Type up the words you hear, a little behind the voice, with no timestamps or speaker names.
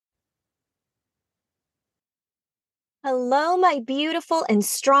Hello, my beautiful and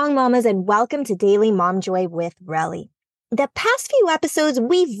strong mamas, and welcome to Daily Mom Joy with Rellie. The past few episodes,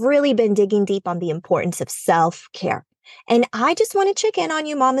 we've really been digging deep on the importance of self-care. And I just want to check in on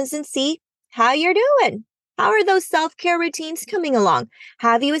you mamas and see how you're doing. How are those self-care routines coming along?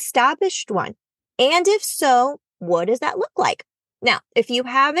 Have you established one? And if so, what does that look like? Now, if you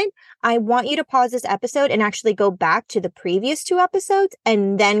haven't, I want you to pause this episode and actually go back to the previous two episodes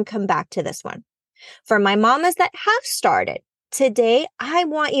and then come back to this one. For my mamas that have started, today I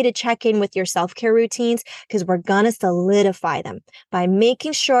want you to check in with your self-care routines because we're going to solidify them by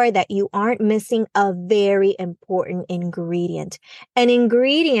making sure that you aren't missing a very important ingredient. An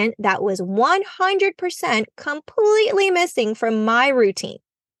ingredient that was 100% completely missing from my routine.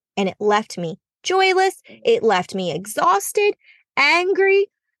 And it left me joyless. It left me exhausted, angry.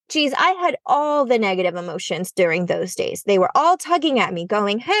 Geez, I had all the negative emotions during those days. They were all tugging at me,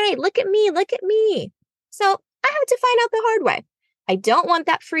 going, hey, look at me, look at me. So I had to find out the hard way. I don't want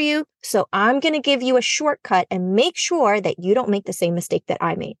that for you. So I'm going to give you a shortcut and make sure that you don't make the same mistake that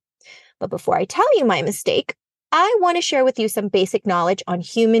I made. But before I tell you my mistake, I want to share with you some basic knowledge on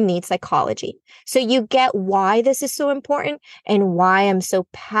human need psychology so you get why this is so important and why I'm so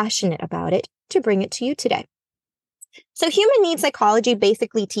passionate about it to bring it to you today. So human need psychology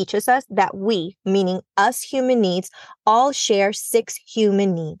basically teaches us that we, meaning us human needs, all share 6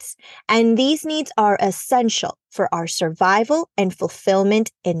 human needs. And these needs are essential for our survival and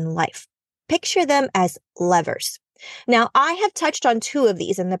fulfillment in life. Picture them as levers. Now, I have touched on 2 of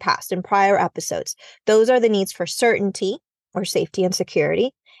these in the past in prior episodes. Those are the needs for certainty or safety and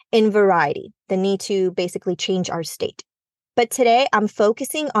security, and variety, the need to basically change our state. But today I'm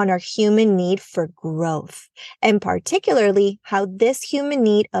focusing on our human need for growth, and particularly how this human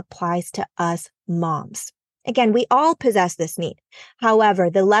need applies to us moms. Again, we all possess this need. However,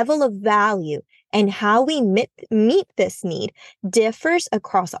 the level of value and how we meet this need differs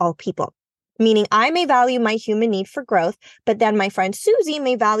across all people. Meaning I may value my human need for growth, but then my friend Susie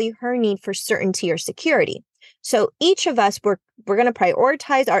may value her need for certainty or security. So each of us, we're going to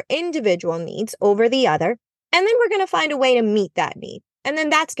prioritize our individual needs over the other. And then we're going to find a way to meet that need. And then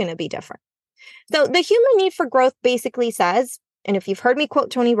that's going to be different. So the human need for growth basically says, and if you've heard me quote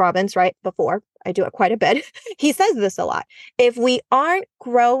Tony Robbins, right, before, I do it quite a bit. He says this a lot. If we aren't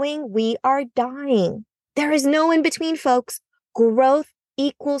growing, we are dying. There is no in between, folks. Growth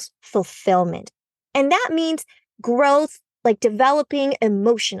equals fulfillment. And that means growth like developing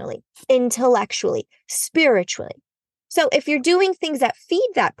emotionally, intellectually, spiritually. So if you're doing things that feed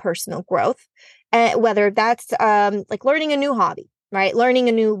that personal growth, whether that's like learning a new hobby, right? Learning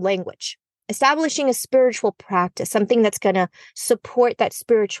a new language, establishing a spiritual practice, something that's going to support that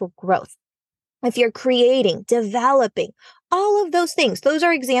spiritual growth. If you're creating, developing, all of those things, those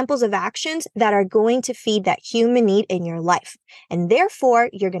are examples of actions that are going to feed that human need in your life. And therefore,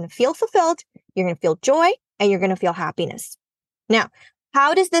 you're going to feel fulfilled, you're going to feel joy, and you're going to feel happiness. Now,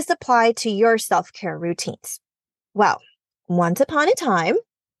 how does this apply to your self-care routines? Well, once upon a time,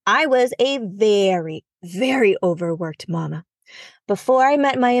 I was a very, very overworked mama. Before I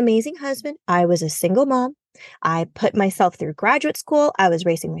met my amazing husband, I was a single mom. I put myself through graduate school. I was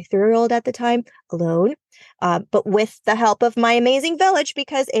raising my 3-year-old at the time alone, but with the help of my amazing village,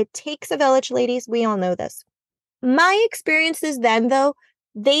 because it takes a village, ladies. We all know this. My experiences then, though,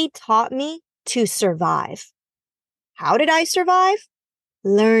 they taught me to survive. How did I survive?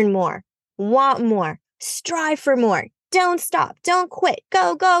 Learn more, want more, strive for more. Don't stop. Don't quit.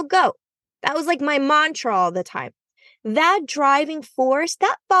 Go, go, go. That was like my mantra all the time. That driving force,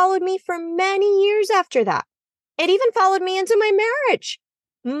 that followed me for many years after that. It even followed me into my marriage,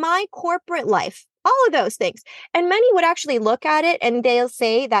 my corporate life, all of those things. And many would actually look at it and they'll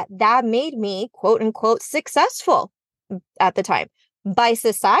say that that made me, quote unquote, successful at the time by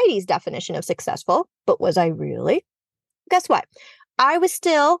society's definition of successful. But was I really? Guess what? I was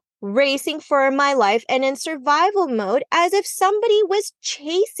still racing for my life and in survival mode as if somebody was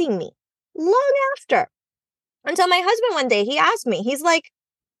chasing me long after. Until my husband one day, he asked me, he's like,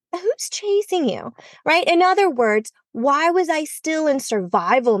 who's chasing you? Right? In other words, why was I still in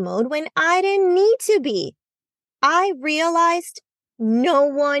survival mode when I didn't need to be? I realized no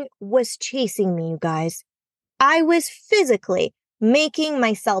one was chasing me, you guys. I was physically making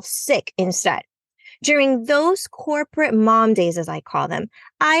myself sick instead. During those corporate mom days, as I call them,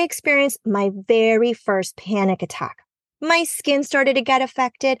 I experienced my very first panic attack. My skin started to get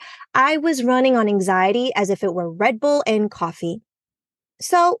affected. I was running on anxiety as if it were Red Bull and coffee.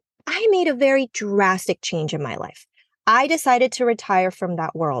 So I made a very drastic change in my life. I decided to retire from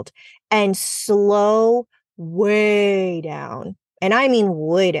that world and slow way down. And I mean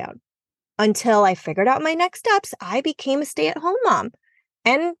way down until I figured out my next steps. I became a stay-at-home mom.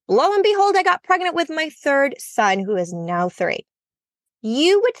 And lo and behold, I got pregnant with my third son, who is now 3.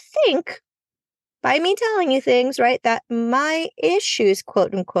 You would think, by me telling you things, right, that my issues,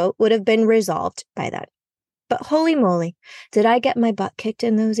 quote unquote, would have been resolved by then. But holy moly, did I get my butt kicked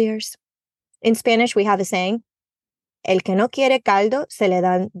in those years? In Spanish, we have a saying, el que no quiere caldo, se le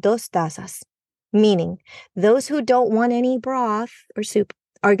dan 2 tazas. Meaning, those who don't want any broth or soup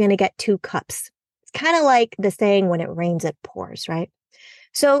are going to get 2 cups. It's kind of like the saying, when it rains, it pours, right?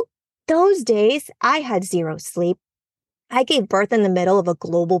 So those days, I had 0 sleep. I gave birth in the middle of a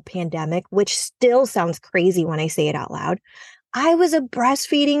global pandemic, which still sounds crazy when I say it out loud. I was a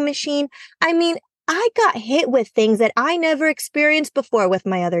breastfeeding machine. I mean, I got hit with things that I never experienced before with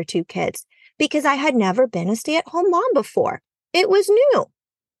my other 2 kids because I had never been a stay-at-home mom before. It was new.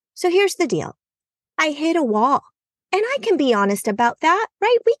 So here's the deal. I hit a wall. And I can be honest about that,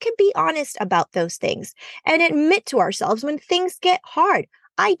 right? We can be honest about those things and admit to ourselves when things get hard.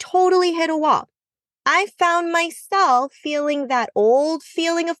 I totally hit a wall. I found myself feeling that old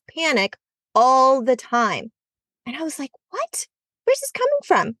feeling of panic all the time. And I was like, what? Where's this coming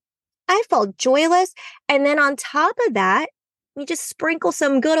from? I felt joyless. And then on top of that, you just sprinkle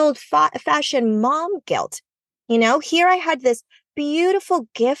some good old fashioned mom guilt. You know, here I had this beautiful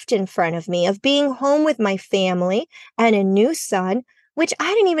gift in front of me of being home with my family and a new son, which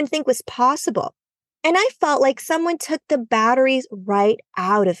I didn't even think was possible. And I felt like someone took the batteries right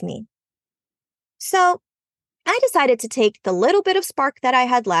out of me. So I decided to take the little bit of spark that I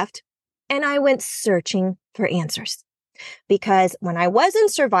had left and I went searching for answers. Because when I was in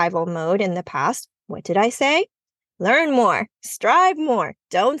survival mode in the past, what did I say? Learn more, strive more,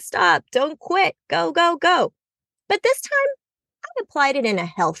 don't stop, don't quit, go, go, go. But this time, I applied it in a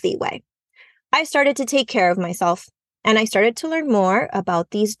healthy way. I started to take care of myself and I started to learn more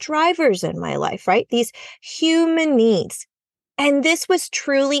about these drivers in my life, right? These human needs. And this was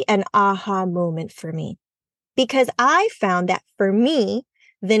truly an aha moment for me because I found that for me,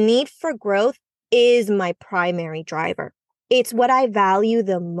 the need for growth is my primary driver. It's what I value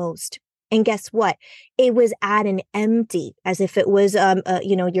the most. And guess what? It was at an empty, as if it was,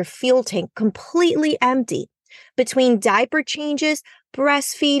 your fuel tank completely empty. Between diaper changes,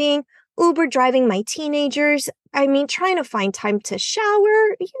 breastfeeding, Uber driving my teenagers, trying to find time to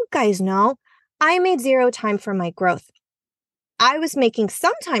shower, you guys know, I made 0 time for my growth. I was making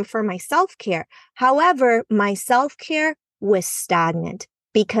some time for my self-care. However, my self-care was stagnant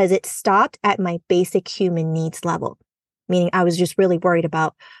because it stopped at my basic human needs level, meaning I was just really worried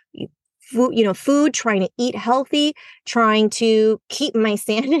about food, trying to eat healthy, trying to keep my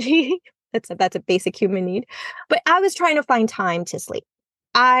sanity. That's a basic human need. But I was trying to find time to sleep.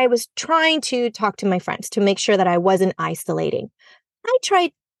 I was trying to talk to my friends to make sure that I wasn't isolating. I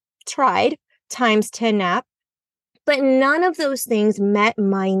tried times to nap, but none of those things met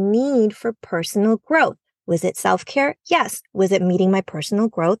my need for personal growth. Was it self-care? Yes. Was it meeting my personal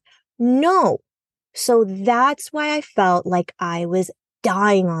growth? No. So that's why I felt like I was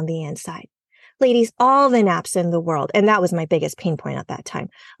dying on the inside. Ladies, all the naps in the world, and that was my biggest pain point at that time.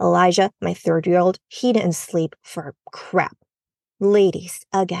 Elijah, my 3-year-old, he didn't sleep for crap. Ladies,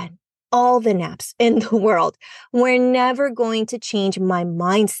 again, all the naps in the world were never going to change my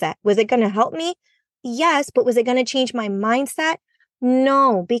mindset. Was it going to help me? Yes, but was it going to change my mindset?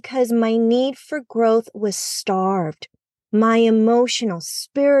 No, because my need for growth was starved. My emotional,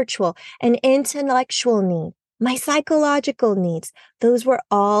 spiritual, and intellectual need, my psychological needs, those were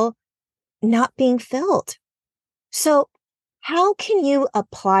all not being filled. So how can you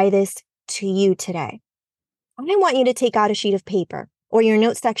apply this to you today? I want you to take out a sheet of paper or your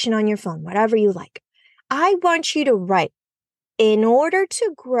note section on your phone, whatever you like. I want you to write, in order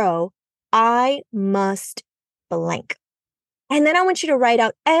to grow, I must blank. And then I want you to write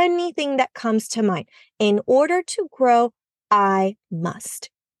out anything that comes to mind. In order to grow, I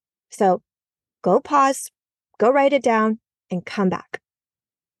must. So go pause, go write it down, and come back.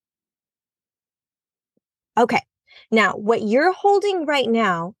 Okay, now what you're holding right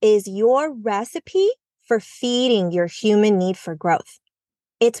now is your recipe for feeding your human need for growth.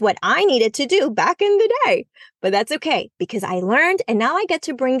 It's what I needed to do back in the day, but that's okay because I learned and now I get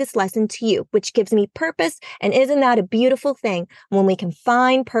to bring this lesson to you, which gives me purpose. And isn't that a beautiful thing when we can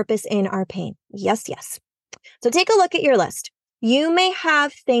find purpose in our pain? Yes, yes. So take a look at your list. You may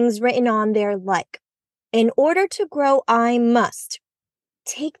have things written on there like, in order to grow, I must.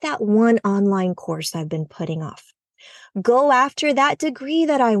 Take that one online course I've been putting off. Go after that degree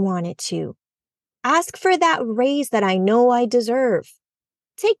that I wanted to. Ask for that raise that I know I deserve.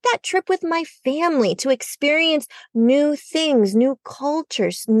 take that trip with my family to experience new things, new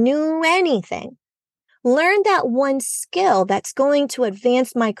cultures, new anything. Learn that one skill that's going to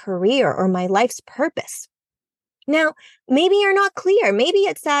advance my career or my life's purpose. Now, maybe you're not clear. Maybe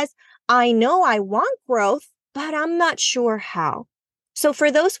it says, I know I want growth, but I'm not sure how. So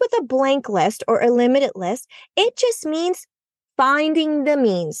for those with a blank list or a limited list, it just means finding the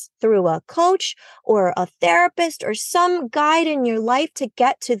means through a coach or a therapist or some guide in your life to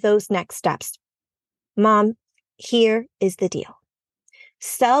get to those next steps. Mom, here is the deal.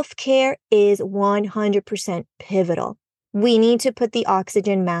 Self-care is 100% pivotal. We need to put the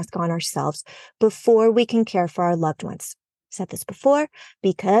oxygen mask on ourselves before we can care for our loved ones. I've said this before,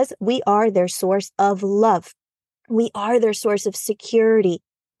 because we are their source of love. We are their source of security,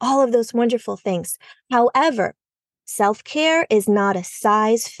 all of those wonderful things. However, self-care is not a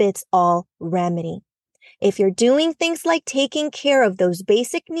size-fits-all remedy. If you're doing things like taking care of those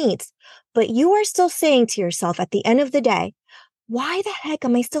basic needs, but you are still saying to yourself at the end of the day, why the heck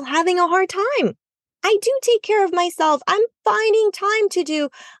am I still having a hard time? I do take care of myself. I'm finding time to do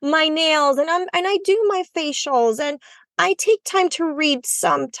my nails and I do my facials and I take time to read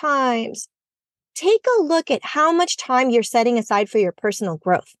sometimes. Take a look at how much time you're setting aside for your personal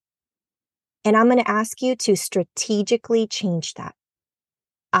growth. And I'm going to ask you to strategically change that.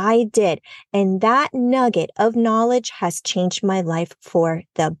 I did. And that nugget of knowledge has changed my life for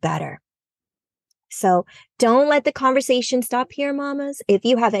the better. So don't let the conversation stop here, mamas. If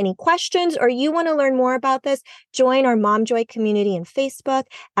you have any questions or you want to learn more about this, join our Mom Joy community in Facebook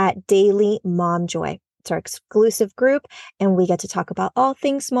at Daily Mom Joy. It's our exclusive group, and we get to talk about all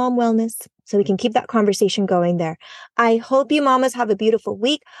things mom wellness. So we can keep that conversation going there. I hope you mamas have a beautiful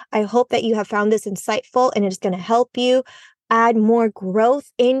week. I hope that you have found this insightful and it's going to help you add more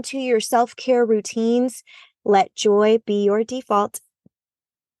growth into your self-care routines. Let joy be your default.